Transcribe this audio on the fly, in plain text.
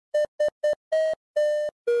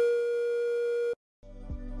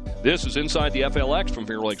This is Inside the FLX from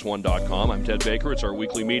FLX1.com. I'm Ted Baker. It's our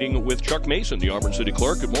weekly meeting with Chuck Mason, the Auburn City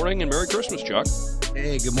Clerk. Good morning and Merry Christmas, Chuck.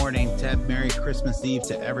 Hey, good morning, Ted. Merry Christmas Eve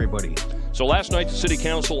to everybody. So last night, the City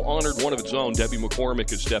Council honored one of its own. Debbie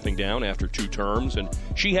McCormick is stepping down after 2 terms, and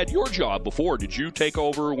she had your job before. Did you take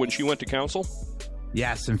over when she went to council?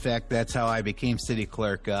 Yes, in fact, that's how I became city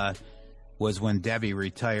clerk, was when Debbie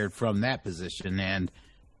retired from that position. And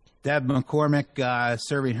Deb McCormick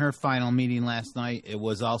serving her final meeting last night. It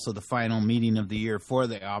was also the final meeting of the year for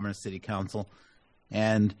the Auburn City Council.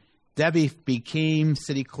 And Debbie became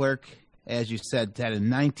city clerk, as you said, Ted,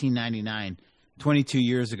 in 1999, 22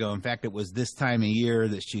 years ago. In fact, it was this time of year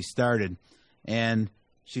that she started. And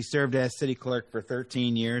she served as city clerk for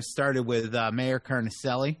 13 years, started with Mayor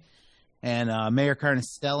Carnicelli. And Mayor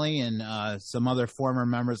Carnicelli and some other former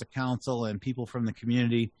members of council and people from the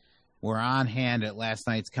community were on hand at last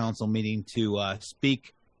night's council meeting to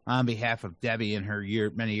speak on behalf of Debbie and her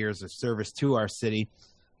many years of service to our city.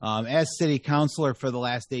 As city councilor for the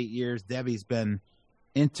last 8 years, Debbie's been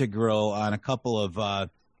integral on a couple of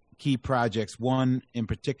key projects. One in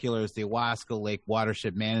particular is the Owasco Lake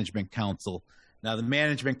Watershed Management Council. Now, the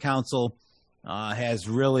Management Council has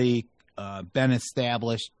really been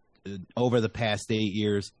established over the past 8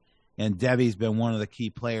 years, and Debbie's been one of the key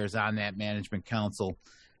players on that Management Council.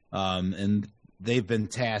 And they've been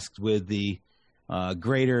tasked with the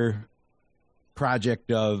greater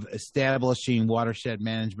project of establishing watershed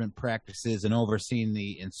management practices and overseeing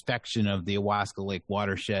the inspection of the Owasco Lake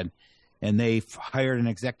watershed. And they've hired an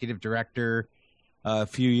executive director a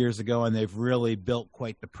few years ago, and they've really built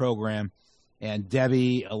quite the program. And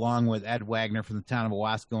Debbie, along with Ed Wagner from the town of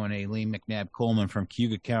Owasco and Aileen McNabb-Coleman from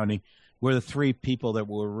Cayuga County, were the 3 people that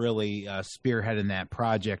were really spearheading that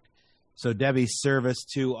project. So Debbie's service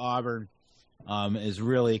to Auburn is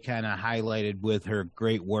really kind of highlighted with her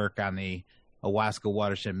great work on the Owasco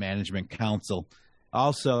Watershed Management Council.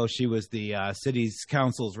 Also, she was the city's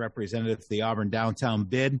council's representative to the Auburn downtown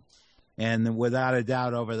bid. And without a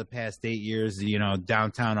doubt, over the past 8 years,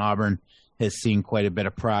 downtown Auburn has seen quite a bit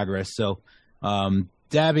of progress. So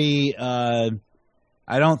Debbie, I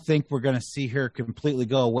don't think we're going to see her completely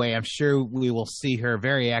go away. I'm sure we will see her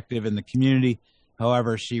very active in the community.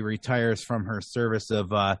 However, she retires from her service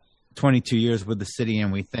of 22 years with the city,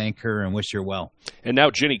 and we thank her and wish her well. And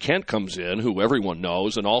now Jenny Kent comes in, who everyone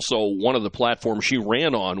knows, and also one of the platforms she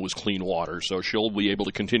ran on was clean water, so she'll be able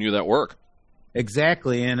to continue that work.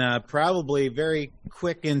 Exactly, and probably very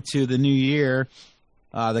quick into the new year,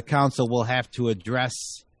 the council will have to address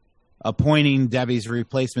appointing Debbie's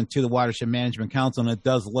replacement to the Watershed Management Council, and it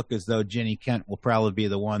does look as though Jenny Kent will probably be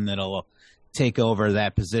the one that'll take over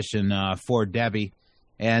that position for Debbie.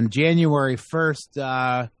 And January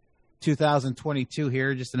 1st, 2022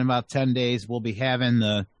 here, just in about 10 days, we'll be having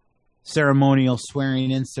the ceremonial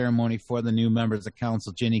swearing-in ceremony for the new members of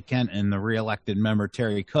council, Jenny Kent and the re-elected member,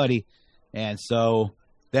 Terry Cuddy. And so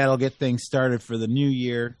that'll get things started for the new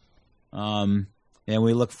year. And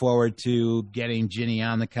we look forward to getting Jenny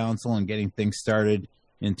on the council and getting things started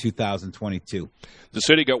in 2022. The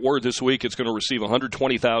city got word this week it's going to receive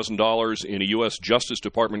 $120,000 in a U.S. Justice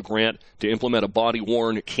Department grant to implement a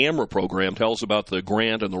body-worn camera program. Tell us about the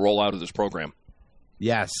grant and the rollout of this program.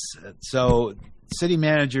 Yes. So city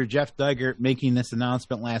manager Jeff Dugert making this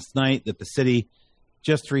announcement last night that the city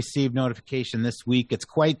just received notification this week. It's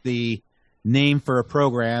quite the name for a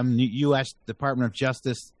program, U.S. Department of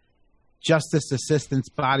Justice Assistance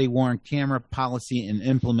Body-Worn Camera Policy and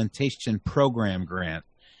Implementation Program Grant.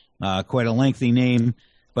 Quite a lengthy name,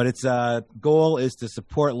 but its goal is to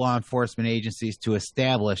support law enforcement agencies to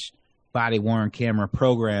establish body-worn camera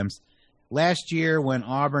programs. Last year, when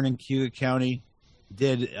Auburn and Cayuga County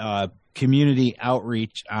did community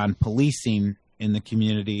outreach on policing in the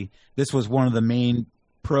community, this was one of the main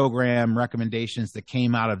program recommendations that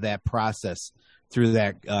came out of that process through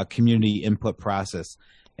that community input process.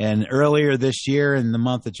 And earlier this year, in the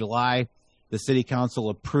month of July, the city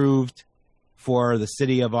council approved for the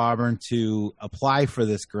city of Auburn to apply for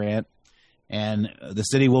this grant. And the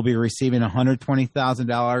city will be receiving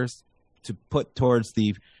 $120,000 to put towards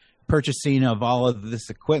the purchasing of all of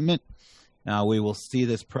this equipment. We will see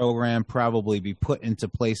this program probably be put into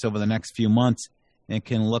place over the next few months and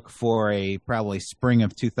can look for a probably spring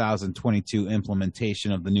of 2022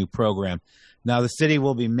 implementation of the new program. Now, the city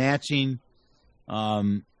will be matching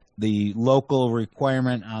the local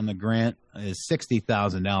requirement on the grant is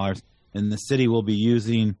 $60,000, and the city will be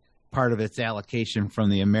using part of its allocation from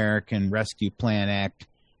the American Rescue Plan Act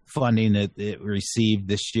funding that it received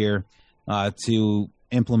this year to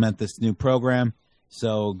implement this new program.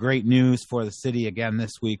 So great news for the city again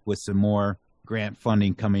this week with some more grant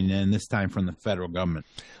funding coming in, this time from the federal government.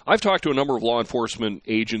 I've talked to a number of law enforcement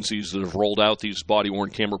agencies that have rolled out these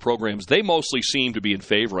body-worn camera programs. They mostly seem to be in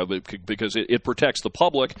favor of it because it protects the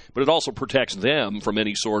public, but it also protects them from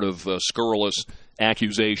any sort of scurrilous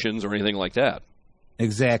accusations or anything like that.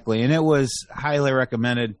 Exactly, and it was highly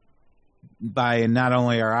recommended by not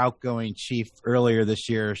only our outgoing chief earlier this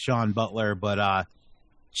year, Sean Butler, but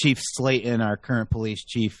Chief Slayton, our current police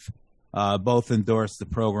chief, both endorsed the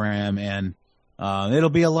program, and it'll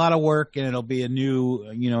be a lot of work, and it'll be a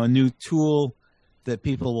new tool that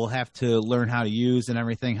people will have to learn how to use and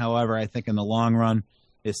everything. However, I think in the long run,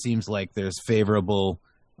 it seems like there's favorable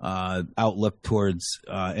outlook towards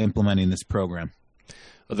implementing this program.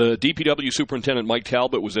 The DPW Superintendent Mike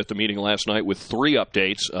Talbot was at the meeting last night with 3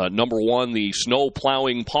 updates. Number 1, the snow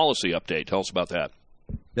plowing policy update. Tell us about that.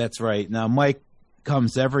 That's right. Now, Mike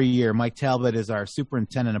comes every year. Mike Talbot is our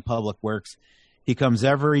Superintendent of Public Works. He comes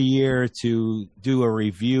every year to do a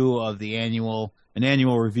review of an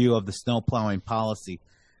annual review of the snow plowing policy.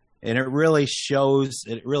 And it really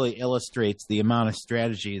illustrates the amount of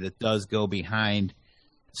strategy that does go behind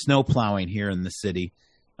snow plowing here in the city.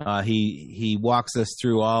 He walks us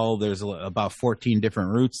through there's about 14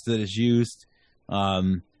 different routes that is used.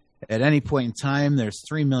 At any point in time, there's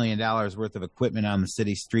 $3 million worth of equipment on the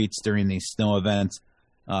city streets during these snow events,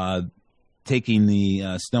 taking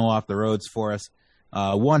the snow off the roads for us.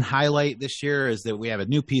 One highlight this year is that we have a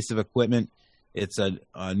new piece of equipment. It's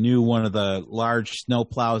a new one of the large snow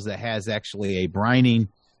plows that has actually a brining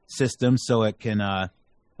system, so it can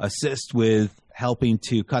assist with helping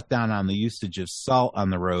to cut down on the usage of salt on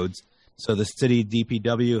the roads. So the city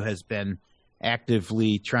DPW has been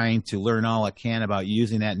actively trying to learn all it can about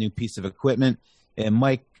using that new piece of equipment. And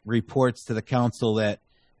Mike reports to the council that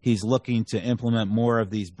he's looking to implement more of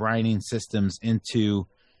these brining systems into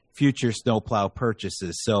future snowplow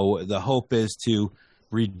purchases. So the hope is to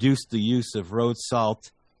reduce the use of road salt,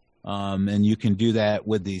 and you can do that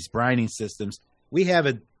with these brining systems. We have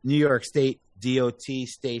a New York State DOT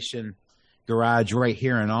station garage right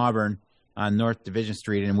here in Auburn on North Division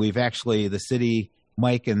Street, and we've actually, the city,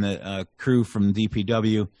 Mike and the crew from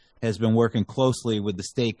DPW has been working closely with the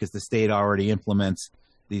state because the state already implements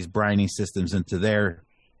these brining systems into there.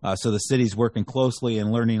 So the city's working closely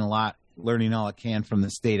and learning all it can from the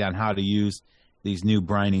state on how to use these new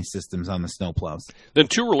brining systems on the snowplows. Then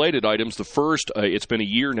 2 related items. The first, it's been a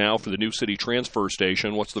year now for the new city transfer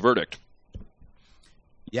station. What's the verdict?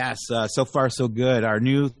 Yes, so far so good. Our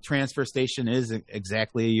new transfer station is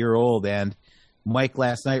exactly a year old, and Mike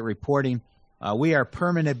last night reporting, we are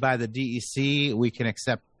permitted by the DEC. We can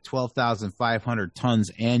accept 12,500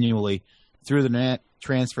 tons annually through the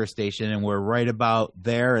transfer station, and we're right about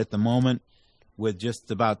there at the moment. With just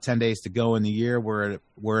about 10 days to go in the year, we're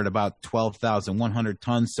at about 12,100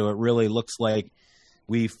 tons, so it really looks like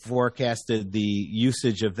we forecasted the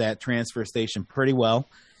usage of that transfer station pretty well.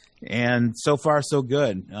 And so far, so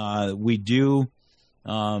good. We do,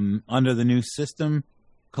 under the new system,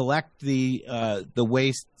 collect the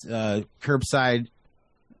waste curbside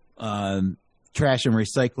trash and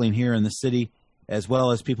recycling here in the city, as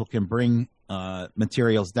well as people can bring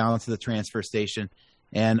materials down to the transfer station.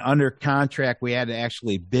 And under contract, we had to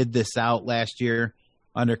actually bid this out last year.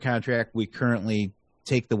 Under contract, we currently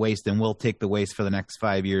take the waste, and we'll take the waste for the next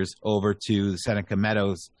 5 years over to the Seneca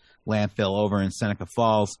Meadows landfill over in Seneca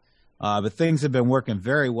Falls. But things have been working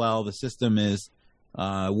very well. The system is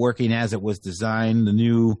working as it was designed. The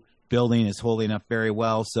new building is holding up very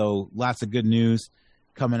well. So lots of good news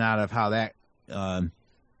coming out of how that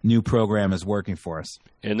new program is working for us.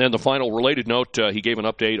 And then the final related note, he gave an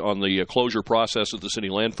update on the closure process of the city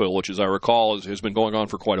landfill, which, as I recall, has been going on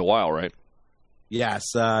for quite a while, right? Yes.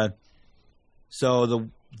 So the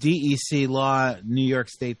DEC law, New York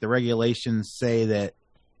State, the regulations say that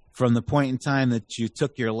from the point in time that you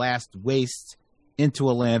took your last waste into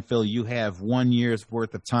a landfill, you have 1 year's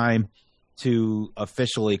worth of time to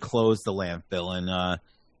officially close the landfill. And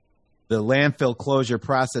the landfill closure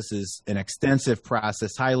process is an extensive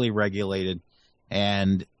process, highly regulated,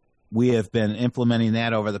 and we have been implementing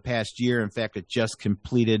that over the past year. In fact, it just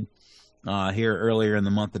completed here earlier in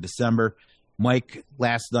the month of December. Mike,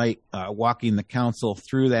 last night, walking the council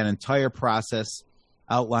through that entire process,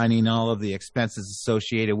 outlining all of the expenses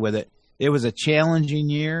associated with it. It was a challenging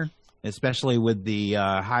year, especially with the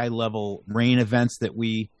high-level rain events that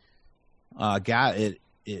we got. It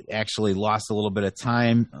actually lost a little bit of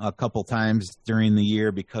time a couple times during the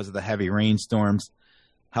year because of the heavy rainstorms.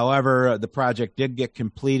 However, the project did get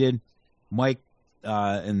completed. Mike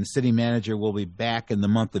and the city manager will be back in the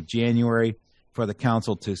month of January for the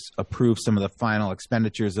council to approve some of the final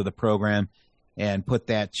expenditures of the program. and put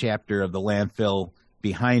that chapter of the landfill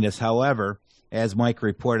behind us. However, as Mike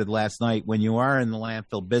reported last night, when you are in the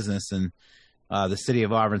landfill business, and the city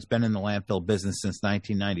of Auburn's been in the landfill business since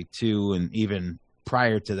 1992 and even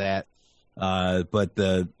prior to that, but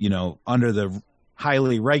under the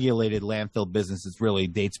highly regulated landfill business, it really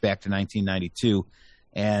dates back to 1992,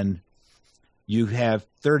 and you have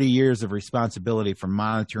 30 years of responsibility for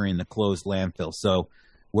monitoring the closed landfill. So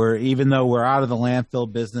even though we're out of the landfill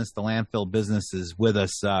business is with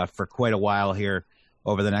us for quite a while here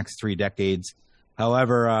over the next 3 decades.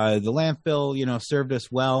 However, the landfill, served us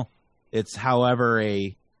well. It's, however,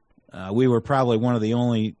 we were probably one of the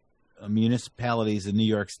only municipalities in New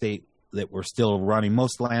York State that were still running.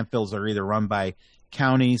 Most landfills are either run by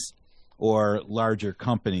counties or larger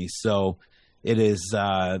companies. So it is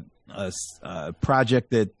a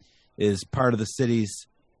project that is part of the city's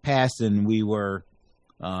past, and we were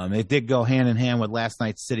it did go hand in hand with last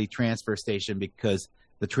night's city transfer station, because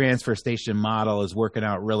the transfer station model is working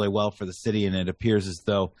out really well for the city, and it appears as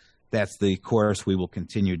though that's the course we will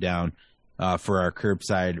continue down for our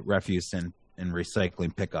curbside refuse and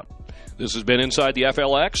recycling pickup. This has been Inside the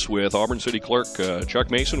FLX with Auburn City Clerk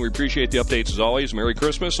Chuck Mason. We appreciate the updates as always. Merry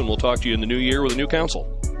Christmas, and we'll talk to you in the new year with a new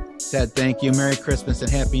council. Ted, thank you. Merry Christmas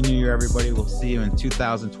and Happy New Year, everybody. We'll see you in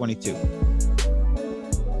 2022.